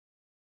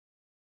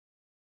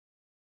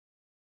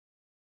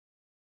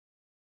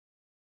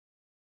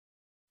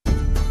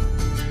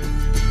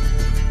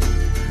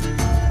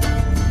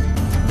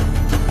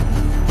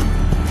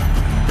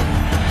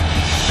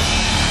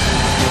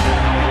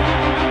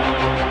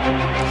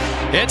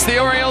It's the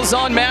Orioles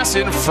on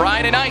Masson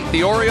Friday night.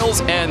 The Orioles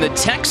and the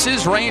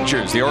Texas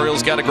Rangers. The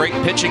Orioles got a great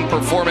pitching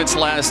performance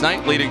last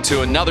night, leading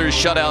to another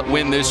shutout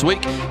win this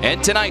week.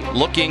 And tonight,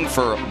 looking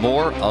for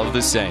more of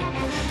the same.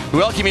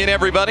 Welcome in,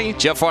 everybody.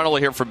 Jeff Arnold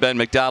here for Ben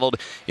McDonald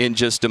in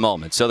just a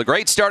moment. So the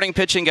great starting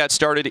pitching got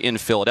started in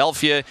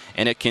Philadelphia,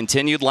 and it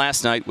continued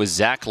last night with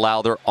Zach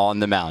Lowther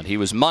on the mound. He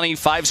was money,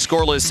 5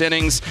 scoreless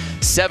innings,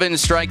 7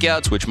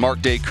 strikeouts, which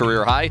marked a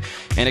career high,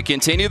 and it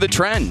continued the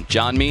trend.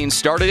 John Means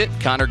started it.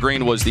 Connor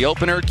Green was the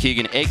opener.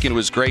 Keegan Aiken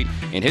was great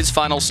in his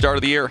final start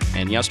of the year,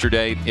 and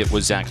yesterday it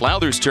was Zach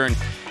Lowther's turn.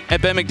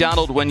 And Ben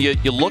McDonald, when you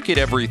look at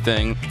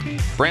everything,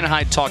 Brandon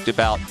Hyde talked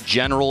about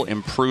general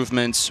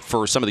improvements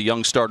for some of the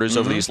young starters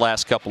over these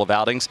last couple of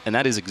outings, and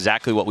that is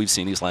exactly what we've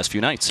seen these last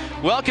few nights.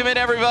 Welcome in,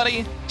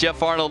 everybody.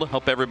 Jeff Arnold.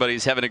 Hope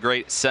everybody's having a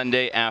great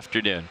Sunday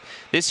afternoon.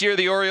 This year,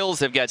 the Orioles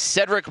have got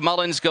Cedric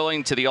Mullins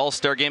going to the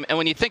All-Star game, and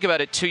when you think about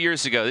it, 2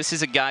 years ago, this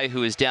is a guy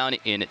who is down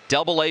in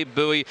Double-A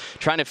Bowie,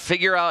 trying to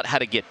figure out how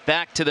to get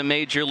back to the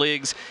major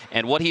leagues,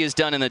 and what he has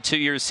done in the 2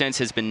 years since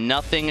has been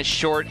nothing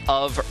short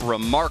of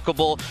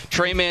remarkable.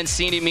 Trey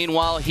Mancini,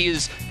 meanwhile, he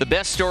is the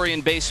best story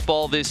in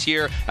baseball this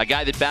year. A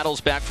guy that battles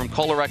back from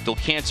colorectal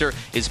cancer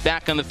is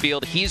back on the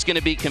field. He's going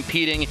to be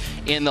competing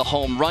in the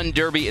home run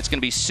derby. It's going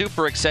to be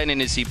super exciting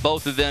to see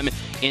both of them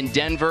in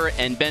Denver.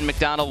 And Ben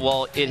McDonald,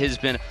 while it has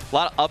been a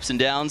lot of ups and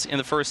downs in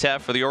the first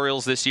half for the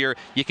Orioles this year,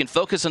 you can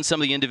focus on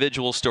some of the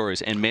individual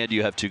stories, and man, do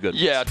you have two good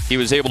ones. Yeah, he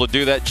was able to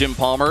do that, Jim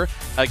Palmer,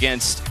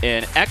 against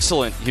an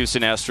excellent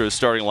Houston Astros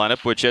starting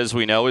lineup, which, as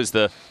we know, is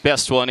the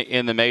best one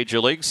in the major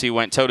leagues. He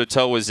went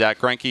toe-to-toe with Zach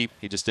Greinke.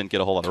 He just didn't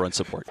get a whole lot of run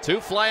support. 2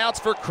 flyouts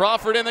for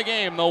Crawford in the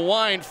game. The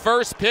wind,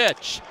 first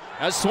pitch.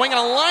 A swing and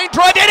a line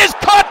drive. It is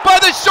caught by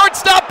the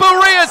shortstop,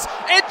 Urias,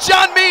 and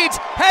John Means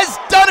has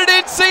done it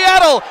in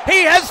Seattle.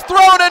 He has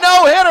thrown a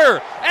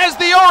no-hitter as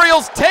the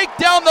Orioles take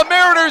down the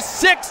Mariners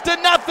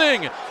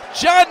 6-0.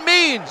 John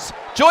Means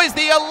joins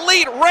the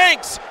elite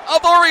ranks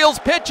of Orioles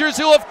pitchers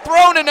who have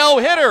thrown a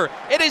no-hitter.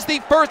 It is the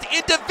first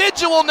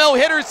individual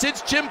no-hitter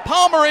since Jim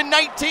Palmer in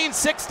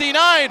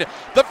 1969.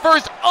 The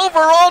first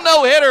overall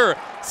no-hitter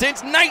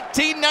since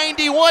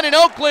 1991 in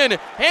Oakland.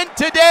 And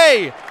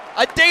today,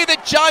 a day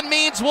that John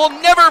Means will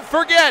never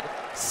forget.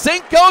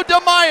 Cinco de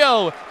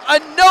Mayo, a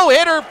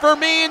no-hitter for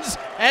Means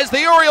as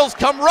the Orioles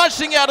come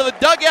rushing out of the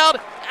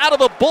dugout, out of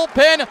the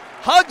bullpen,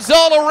 hugs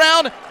all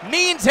around.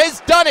 Means has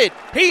done it.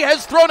 He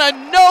has thrown a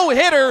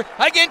no-hitter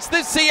against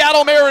the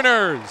Seattle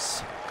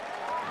Mariners.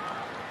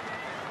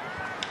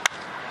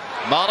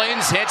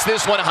 Mullins hits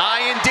this one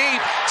high and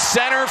deep.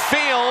 Center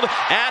field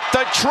at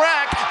the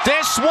track.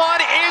 This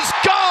one is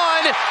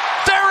gone.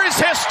 There is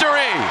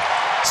history.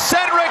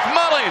 Cedric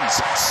Mullins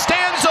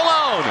stands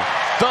alone.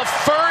 The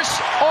first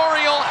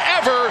Oriole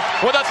ever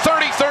with a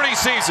 30-30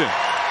 season.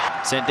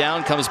 Sent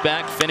down, comes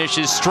back,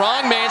 finishes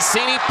strong.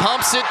 Mancini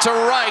pumps it to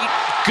right.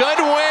 Good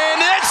win.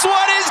 This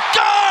one is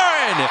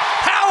gone.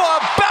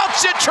 How about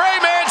you, Trey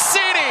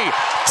Mancini?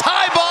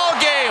 Tie ball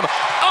game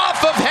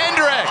off of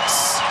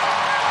Hendricks.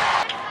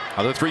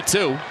 Other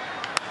 3-2.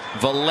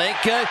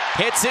 Valenka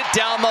hits it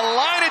down the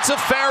line. It's a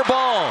fair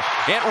ball.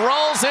 It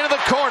rolls into the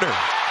corner.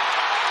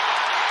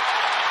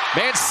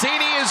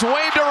 Mancini is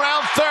waved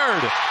around third.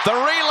 The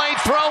relay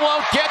throw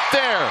won't get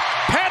there.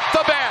 Pat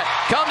the bat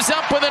comes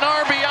up with an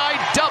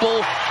RBI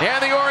double,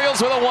 and the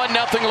Orioles with a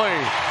 1-0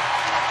 lead.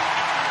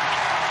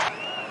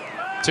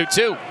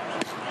 2-2.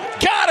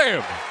 Got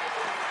him!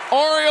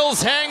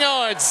 Orioles hang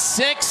on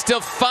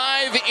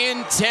 6-5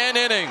 in 10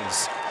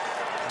 innings.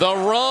 The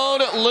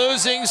road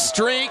losing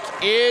streak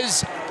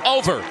is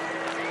over.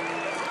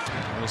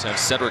 Orioles have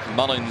Cedric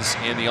Mullins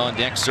in the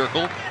on-deck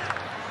circle.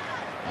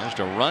 Managed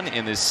a run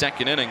in this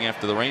second inning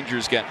after the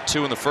Rangers got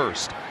 2 in the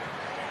first.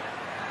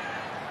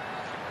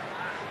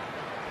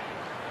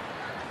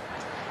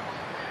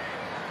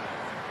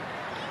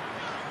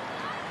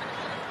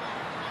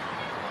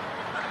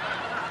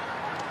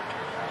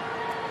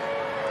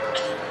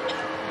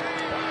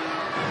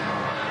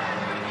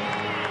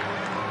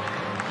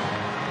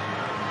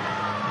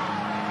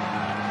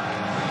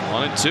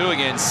 One and 2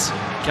 against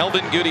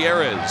Kelvin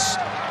Gutierrez,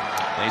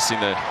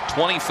 facing the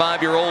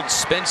 25-year-old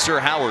Spencer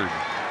Howard,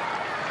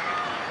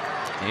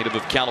 native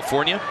of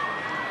California.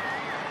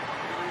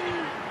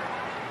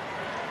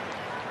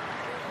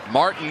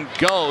 Martin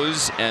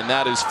goes, and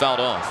that is fouled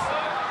off.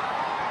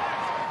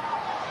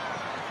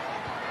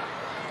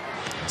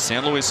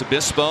 San Luis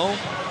Obispo,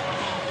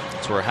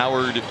 that's where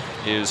Howard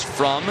is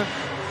from.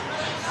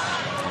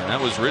 And that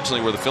was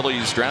originally where the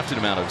Phillies drafted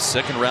him out of.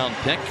 2nd-round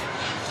pick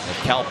of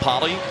Cal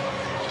Poly.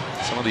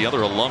 Some of the other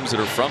alums that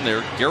are from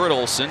there: Garrett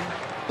Olson,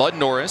 Bud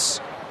Norris,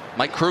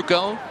 Mike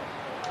Krukow.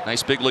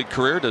 Nice big league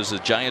career, does a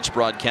Giants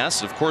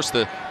broadcast. Of course,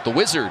 the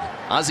Wizard,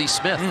 Ozzie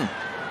Smith. On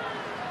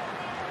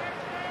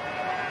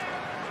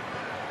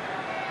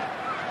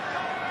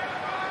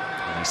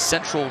the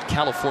Central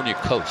California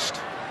coast.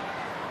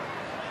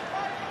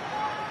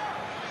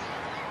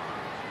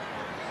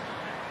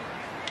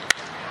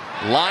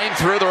 Line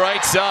through the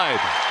right side.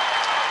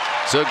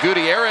 So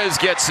Gutierrez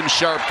gets some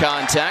sharp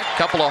contact.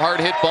 Couple of hard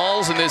hit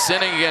balls in this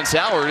inning against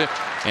Howard.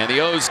 And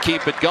the O's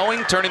keep it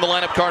going, turning the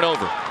lineup card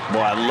over.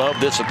 Boy, I love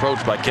this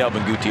approach by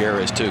Kelvin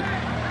Gutierrez, too.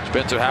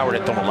 Spencer Howard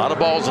had thrown a lot of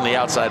balls in the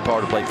outside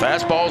part of the plate,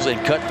 fastballs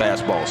and cut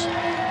fastballs.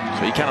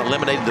 So he kind of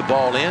eliminated the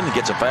ball in,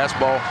 gets a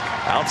fastball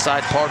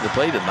outside part of the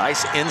plate, a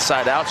nice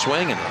inside-out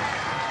swing, and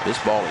this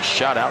ball is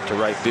shot out to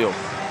right field.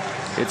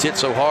 It's hit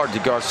so hard to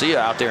Garcia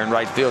out there in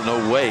right field,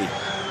 no way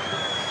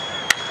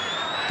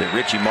that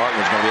Richie Martin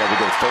was going to be able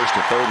to go first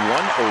to third.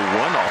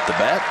 1-0-1 off the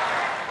bat.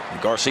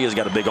 And Garcia's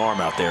got a big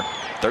arm out there.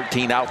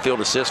 13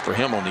 outfield assists for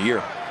him on the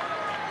year.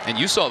 And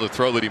you saw the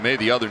throw that he made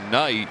the other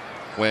night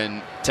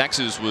when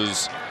Texas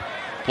was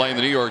playing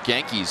the New York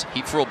Yankees.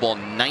 He threw a ball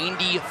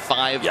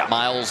 95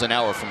 miles an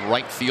hour from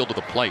right field to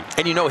the plate.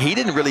 And you know, he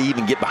didn't really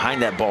even get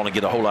behind that ball and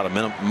get a whole lot of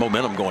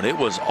momentum going. It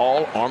was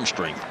all arm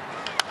strength.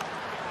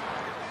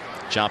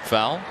 Chop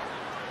foul.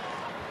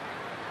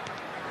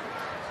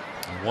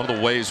 And one of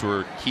the ways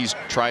where he's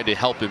tried to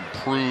help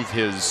improve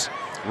his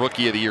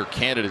Rookie of the Year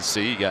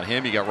candidacy, you got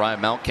him, you got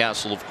Ryan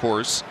Mountcastle, of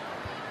course,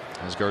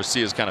 as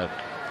Garcia's kind of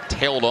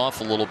tailed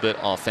off a little bit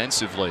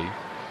offensively.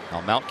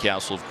 Now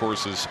Mountcastle, of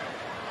course, has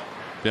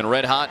been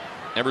red hot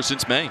ever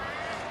since May.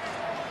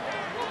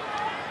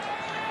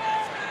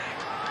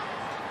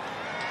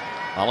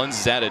 Mullins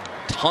has added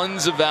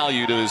tons of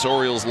value to his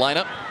Orioles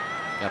lineup.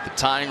 Got the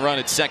tying run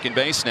at second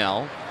base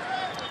now.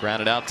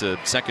 Grounded out to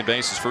second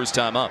base his first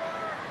time up.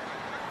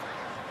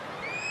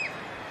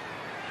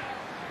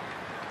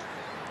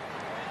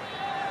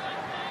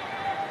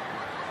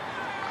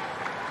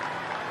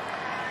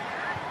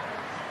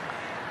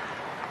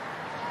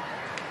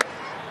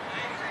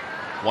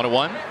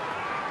 One.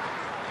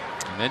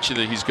 I mentioned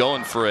that he's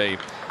going for a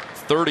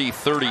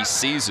 30-30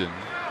 season.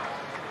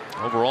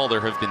 Overall,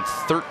 there have been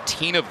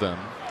 13 of them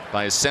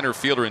by a center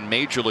fielder in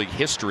Major League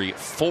history,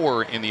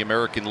 4 in the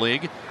American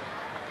League.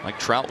 Mike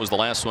Trout was the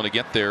last one to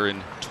get there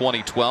in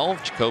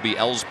 2012. Jacoby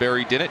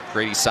Ellsbury did it,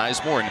 Grady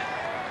Sizemore, and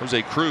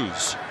Jose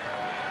Cruz.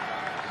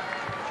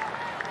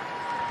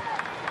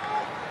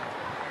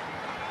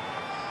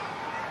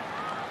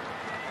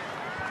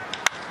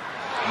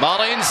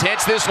 Mullins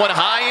hits this one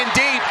high and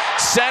deep,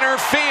 center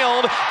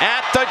field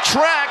at the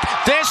track.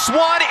 This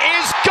one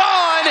is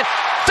gone.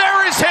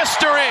 There is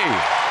history.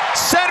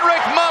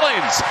 Cedric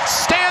Mullins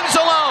stands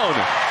alone,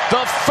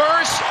 the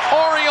first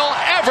Oriole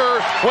ever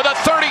with a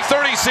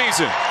 30-30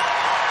 season.